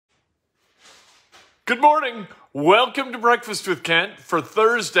Good morning. Welcome to Breakfast with Kent for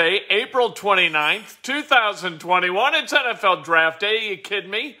Thursday, April 29th, 2021. It's NFL Draft Day. Are you kidding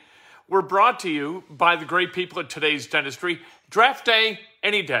me? We're brought to you by the great people at Today's Dentistry. Draft Day,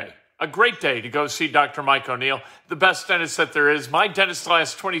 any day. A great day to go see Dr. Mike O'Neill, the best dentist that there is. My dentist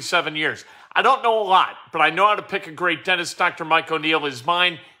lasts 27 years. I don't know a lot, but I know how to pick a great dentist. Dr. Mike O'Neill is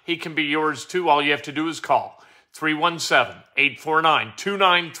mine. He can be yours too. All you have to do is call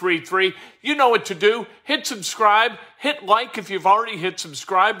 317-849-2933. You know what to do. Hit subscribe. Hit like if you've already hit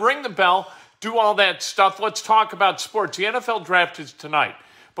subscribe. Ring the bell. Do all that stuff. Let's talk about sports. The NFL draft is tonight.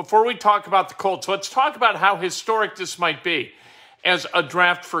 Before we talk about the Colts, let's talk about how historic this might be as a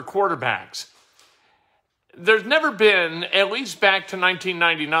draft for quarterbacks. There's never been, at least back to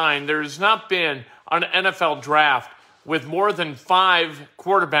 1999, there's not been an NFL draft with more than 5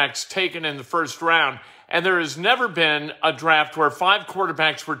 quarterbacks taken in the first round. And there has never been a draft where 5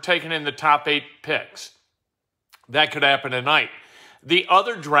 quarterbacks were taken in the top 8 picks. That could happen tonight. The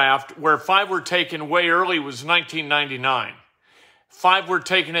other draft where 5 were taken way early was 1999. 5 were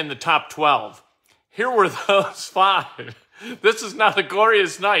taken in the top 12. Here were those 5. This is not a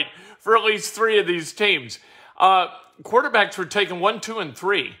glorious night for at least 3 of these teams. Quarterbacks were taken 1, 2, and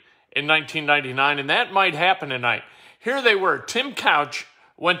 3 in 1999, and that might happen tonight. Here they were. Tim Couch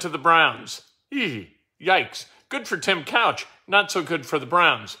went to the Browns. Yikes. Good for Tim Couch. Not so good for the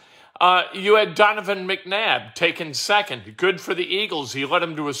Browns. You had Donovan McNabb taken second. Good for the Eagles. He led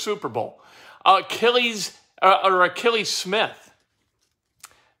them to a Super Bowl. Achilles Smith.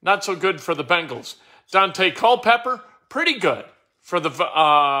 Not so good for the Bengals. Dante Culpepper. Pretty good for the...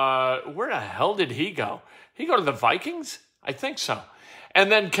 where the hell did he go? He go to the Vikings? I think so.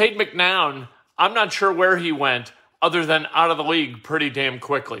 And then Cade McNown. I'm not sure where he went other than out of the league pretty damn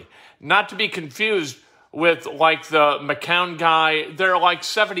quickly. Not to be confused with like the McCown guy. There are like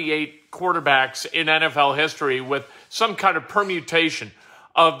 78 quarterbacks in NFL history with some kind of permutation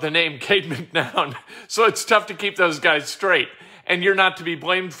of the name Cade McNown. So it's tough to keep those guys straight. And you're not to be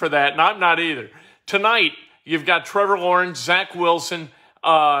blamed for that, and I'm not either. Tonight, you've got Trevor Lawrence, Zach Wilson,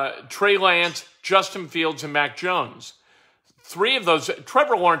 Trey Lance, Justin Fields, and Mac Jones. 3 of those.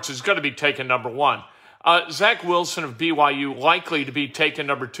 Trevor Lawrence is going to be taken number 1. Zach Wilson of BYU likely to be taken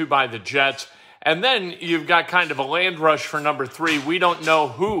number 2 by the Jets. And then you've got kind of a land rush for number 3. We don't know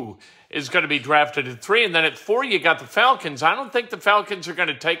who is going to be drafted at 3. And then at 4, you got the Falcons. I don't think the Falcons are going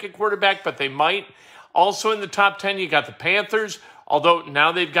to take a quarterback, but they might. Also in the top 10, you got the Panthers, although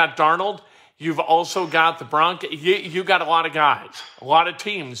now they've got Darnold. You've also got the Broncos. You got a lot of guys, a lot of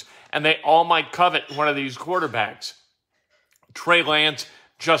teams, and they all might covet one of these quarterbacks. Trey Lance,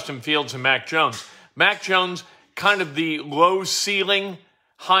 Justin Fields, and Mac Jones. Mac Jones, kind of the low ceiling,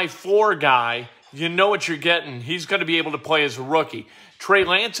 high floor guy. You know what you're getting. He's going to be able to play as a rookie. Trey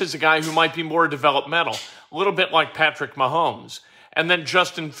Lance is a guy who might be more developmental, a little bit like Patrick Mahomes. And then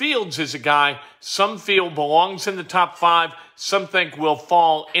Justin Fields is a guy some feel belongs in the top 5, some think will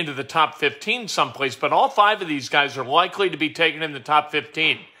fall into the top 15 someplace, but all 5 of these guys are likely to be taken in the top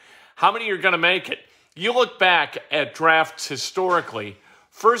 15. How many are going to make it? You look back at drafts historically,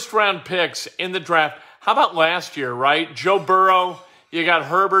 first-round picks in the draft. How about last year, right? Joe Burrow, you got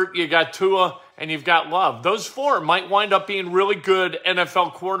Herbert, you got Tua, and you've got Love. Those 4 might wind up being really good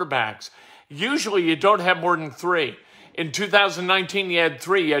NFL quarterbacks. Usually you don't have more than 3. In 2019, you had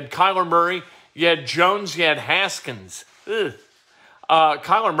 3. You had Kyler Murray, you had Jones, you had Haskins.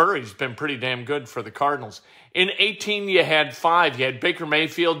 Kyler Murray's been pretty damn good for the Cardinals. In 18, you had 5. You had Baker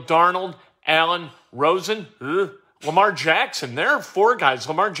Mayfield, Darnold, Allen, Rosen, Lamar Jackson. There are 4 guys.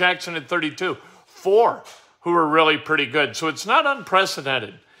 Lamar Jackson at 32. 4 who are really pretty good. So it's not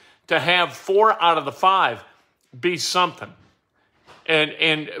unprecedented to have 4 out of the 5 be something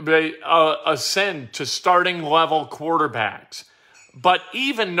and ascend to starting level quarterbacks. But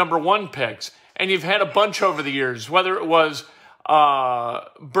even number 1 picks, and you've had a bunch over the years, whether it was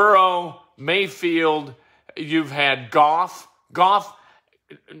Burrow, Mayfield, you've had Goff,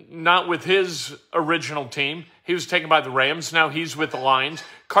 not with his original team. He was taken by the Rams. Now he's with the Lions.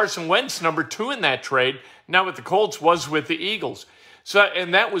 Carson Wentz, number 2 in that trade, now with the Colts, was with the Eagles. So,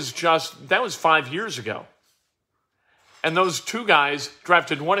 and that was 5 years ago. And those 2 guys,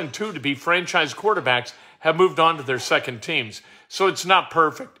 drafted 1 and 2 to be franchise quarterbacks, have moved on to their second teams. So it's not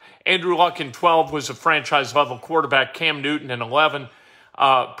perfect. Andrew Luck in 12 was a franchise-level quarterback. Cam Newton in 11,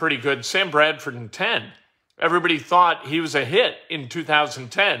 pretty good. Sam Bradford in 10. Everybody thought he was a hit in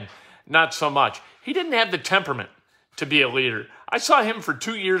 2010. Not so much. He didn't have the temperament to be a leader. I saw him for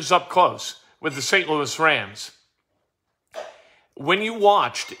 2 years up close with the St. Louis Rams. When you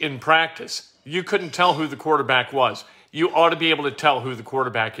watched in practice, you couldn't tell who the quarterback was. You ought to be able to tell who the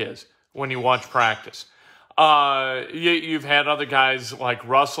quarterback is. when you watch practice. You've had other guys like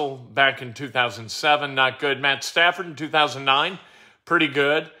Russell back in 2007, not good. Matt Stafford in 2009, pretty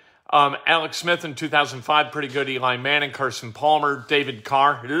good. Alex Smith in 2005, pretty good. Eli Manning, Carson Palmer, David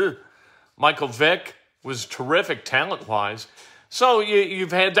Carr. Ugh. Michael Vick was terrific talent-wise. So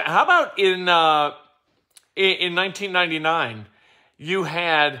you've had – how about in 1999, you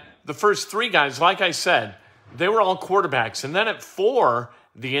had the first three guys, like I said, they were all quarterbacks. And then at 4,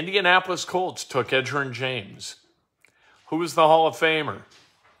 the Indianapolis Colts took Edgerrin James. Who was the Hall of Famer?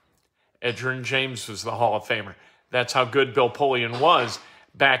 Edgerrin James was the Hall of Famer. That's how good Bill Polian was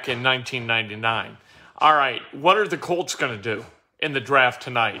back in 1999. All right, what are the Colts going to do in the draft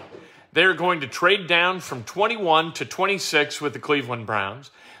tonight? They're going to trade down from 21 to 26 with the Cleveland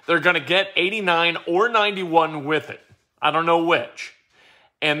Browns. They're going to get 89 or 91 with it. I don't know which.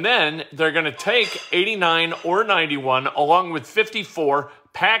 And then they're going to take 89 or 91 along with 54,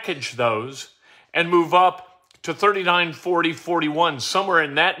 package those, and move up to 39, 40, 41, somewhere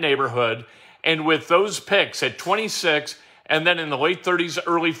in that neighborhood. And with those picks at 26 and then in the late 30s,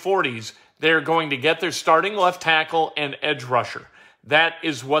 early 40s, they're going to get their starting left tackle and edge rusher. That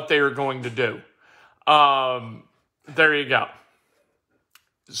is what they are going to do. There you go.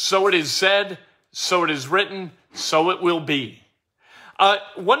 So it is said, so it is written, so it will be.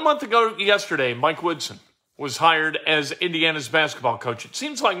 1 month ago yesterday, Mike Woodson was hired as Indiana's basketball coach. It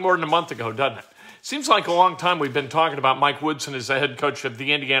seems like more than a month ago, doesn't it? Seems like a long time we've been talking about Mike Woodson as the head coach of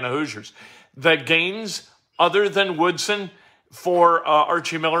the Indiana Hoosiers. The gains, other than Woodson, for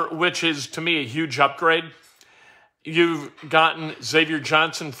Archie Miller, which is, to me, a huge upgrade. You've gotten Xavier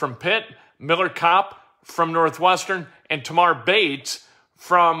Johnson from Pitt, Miller Kopp from Northwestern, and Tamar Bates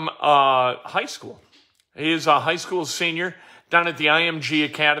from high school. He is a high school senior down at the IMG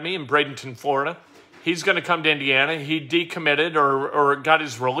Academy in Bradenton, Florida. He's going to come to Indiana. He decommitted or got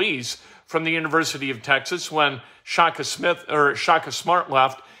his release from the University of Texas when Shaka Smart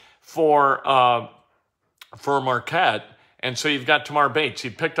left for Marquette. And so you've got Tamar Bates. You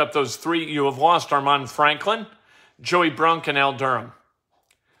picked up those three. You have lost Armand Franklin, Joey Brunk, and Al Durham.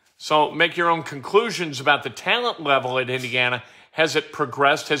 So make your own conclusions about the talent level at Indiana. Has it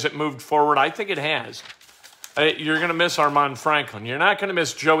progressed? Has it moved forward? I think it has. You're going to miss Armand Franklin. You're not going to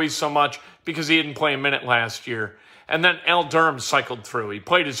miss Joey so much because he didn't play a minute last year. And then Al Durham cycled through. He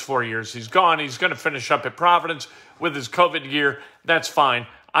played his 4 years. He's gone. He's going to finish up at Providence with his COVID year. That's fine.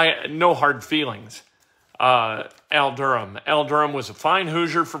 No hard feelings. Al Durham. Al Durham was a fine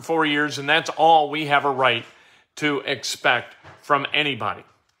Hoosier for 4 years, and that's all we have a right to expect from anybody.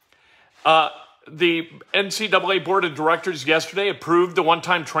 The NCAA Board of Directors yesterday approved the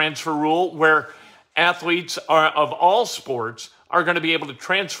one-time transfer rule where athletes of all sports are going to be able to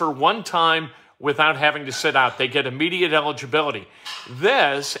transfer one time without having to sit out. They get immediate eligibility.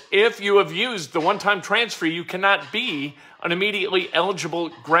 This, if you have used the one-time transfer, you cannot be an immediately eligible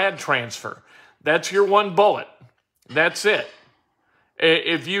grad transfer. That's your one bullet. That's it.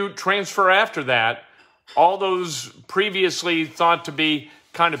 If you transfer after that, all those previously thought to be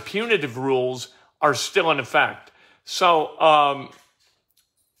kind of punitive rules are still in effect. So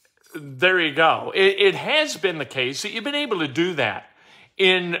there you go. It has been the case that you've been able to do that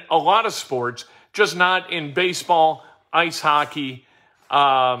in a lot of sports, just not in baseball, ice hockey,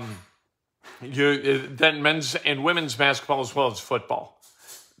 then men's and women's basketball as well as football.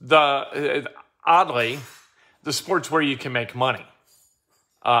 Oddly, the sports where you can make money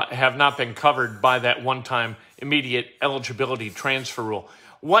have not been covered by that one-time immediate eligibility transfer rule.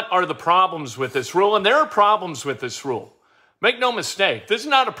 What are the problems with this rule? And there are problems with this rule. Make no mistake, this is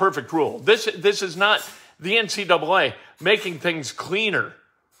not a perfect rule. This is not the NCAA making things cleaner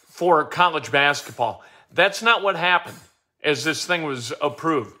for college basketball. That's not what happened as this thing was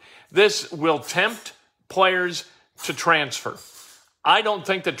approved. This will tempt players to transfer. I don't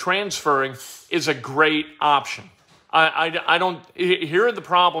think that transferring is a great option. I don't. Here are the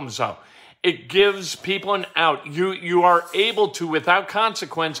problems, though. It gives people an out. You are able to, without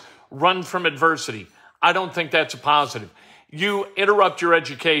consequence, run from adversity. I don't think that's a positive. You interrupt your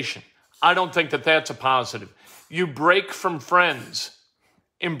education. I don't think that that's a positive. You break from friends.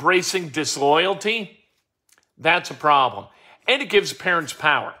 Embracing disloyalty, that's a problem. And it gives parents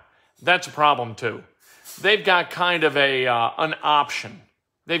power. That's a problem, too. They've got kind of an option.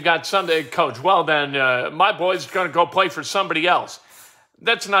 They've got somebody, coach, well, then my boy's going to go play for somebody else.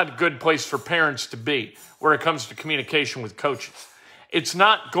 That's not a good place for parents to be where it comes to communication with coaches. It's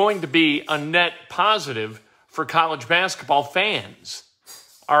not going to be a net positive for college basketball fans.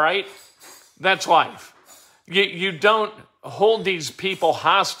 All right? That's life. You don't hold these people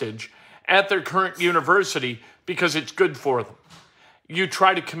hostage at their current university because it's good for them. you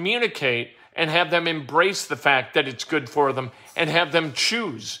try to communicate and have them embrace the fact that it's good for them and have them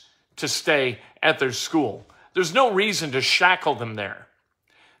choose to stay at their school. There's no reason to shackle them there.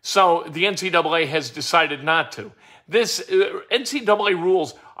 So the NCAA has decided not to. NCAA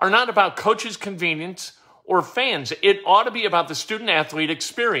rules are not about coaches' convenience or fans. It ought to be about the student-athlete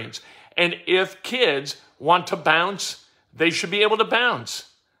experience. And if kids want to bounce, they should be able to bounce.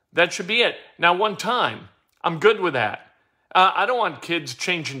 That should be it. Now, one time, I'm good with that. I don't want kids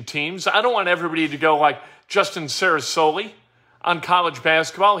changing teams. I don't want everybody to go like Justin Sarasoli on college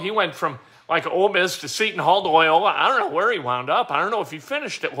basketball. He went from like Ole Miss to Seton Hall to Loyola. I don't know where he wound up. I don't know if he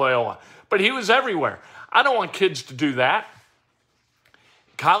finished at Loyola, but he was everywhere. I don't want kids to do that.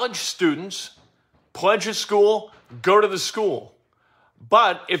 College students pledge a school, go to the school.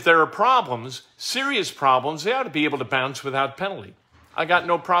 But if there are problems, serious problems, they ought to be able to bounce without penalty. I got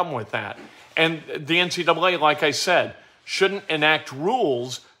no problem with that. And the NCAA, like I said, shouldn't enact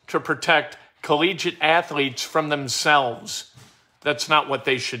rules to protect collegiate athletes from themselves. That's not what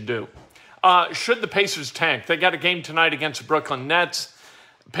they should do. Should the Pacers tank? They got a game tonight against the Brooklyn Nets.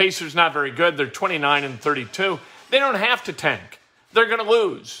 Pacers not very good. They're 29-32. They don't have to tank. They're going to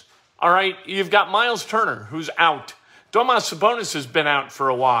lose. All right? You've got Miles Turner, who's out. Domas Sabonis has been out for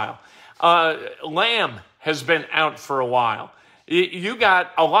a while. Lamb has been out for a while. You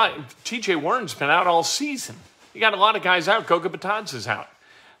got a lot. T.J. Warren's been out all season. You got a lot of guys out. Goga Batanz is out.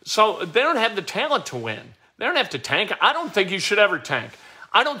 So they don't have the talent to win. They don't have to tank. I don't think you should ever tank.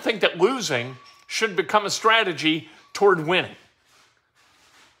 I don't think that losing should become a strategy toward winning.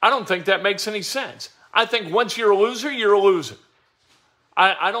 I don't think that makes any sense. I think once you're a loser, you're a loser.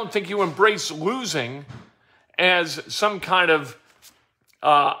 I don't think you embrace losing as some kind of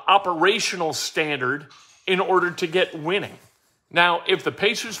operational standard in order to get winning. Now, if the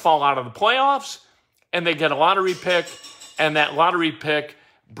Pacers fall out of the playoffs and they get a lottery pick, and that lottery pick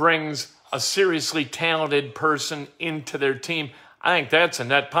brings a seriously talented person into their team, I think that's a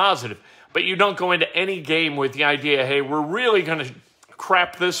net positive. But you don't go into any game with the idea, hey, we're really going to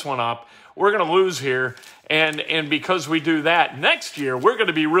crap this one up. We're going to lose here. And because we do that, next year we're going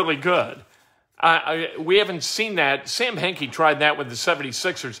to be really good. We haven't seen that. Sam Hinkie tried that with the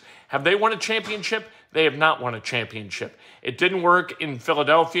 76ers. Have they won a championship? They have not won a championship. It didn't work in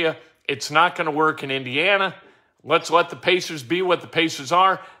Philadelphia. It's not going to work in Indiana. Let's let the Pacers be what the Pacers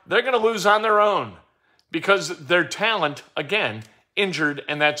are. They're going to lose on their own because their talent, again, injured,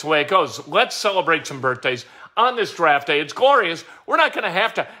 and that's the way it goes. Let's celebrate some birthdays on this draft day. It's glorious. We're not going to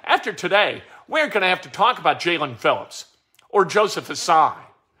have to, after today, we're going to have to talk about Jalen Phillips or Joseph Asai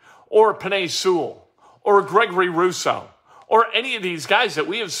or Penei Sewell or Gregory Russo or any of these guys that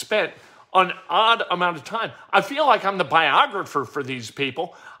we have spent an odd amount of time. I feel like I'm the biographer for these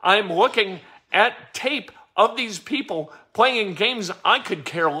people. I'm looking at tape of these people playing in games I could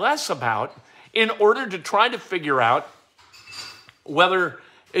care less about in order to try to figure out whether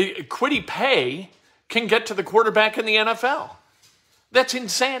Kwity Paye can get to the quarterback in the NFL. That's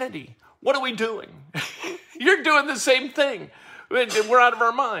insanity. What are we doing? You're doing the same thing. We're out of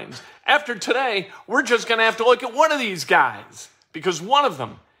our minds. After today, we're just going to have to look at one of these guys because one of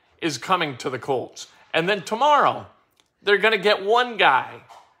them is coming to the Colts. And then tomorrow, they're going to get one guy.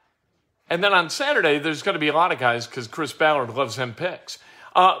 And then on Saturday, there's going to be a lot of guys because Chris Ballard loves him picks.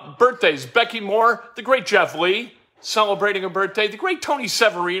 Birthdays, Becky Moore, the great Jeff Lee, celebrating a birthday. The great Tony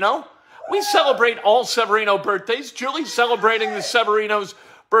Severino. We celebrate all Severino birthdays. Julie's celebrating the Severinos'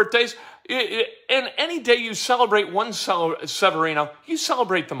 birthdays. And any day you celebrate one Severino, you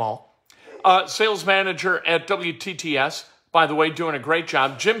celebrate them all. Sales manager at WTTS, by the way, doing a great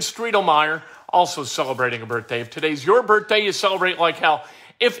job. Jim Striedelmeyer, also celebrating a birthday. If today's your birthday, you celebrate like hell.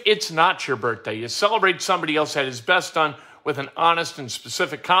 If it's not your birthday, you celebrate somebody else at his best done with an honest and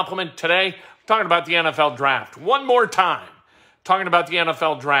specific compliment. Today, talking about the NFL draft. One more time, talking about the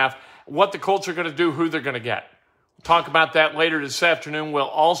NFL draft, what the Colts are going to do, who they're going to get. We'll talk about that later this afternoon. We'll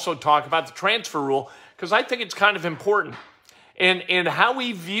also talk about the transfer rule because I think it's kind of important. And how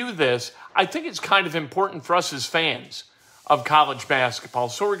we view this, I think it's kind of important for us as fans of college basketball.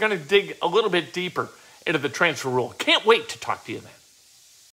 So we're going to dig a little bit deeper into the transfer rule. Can't wait to talk to you then.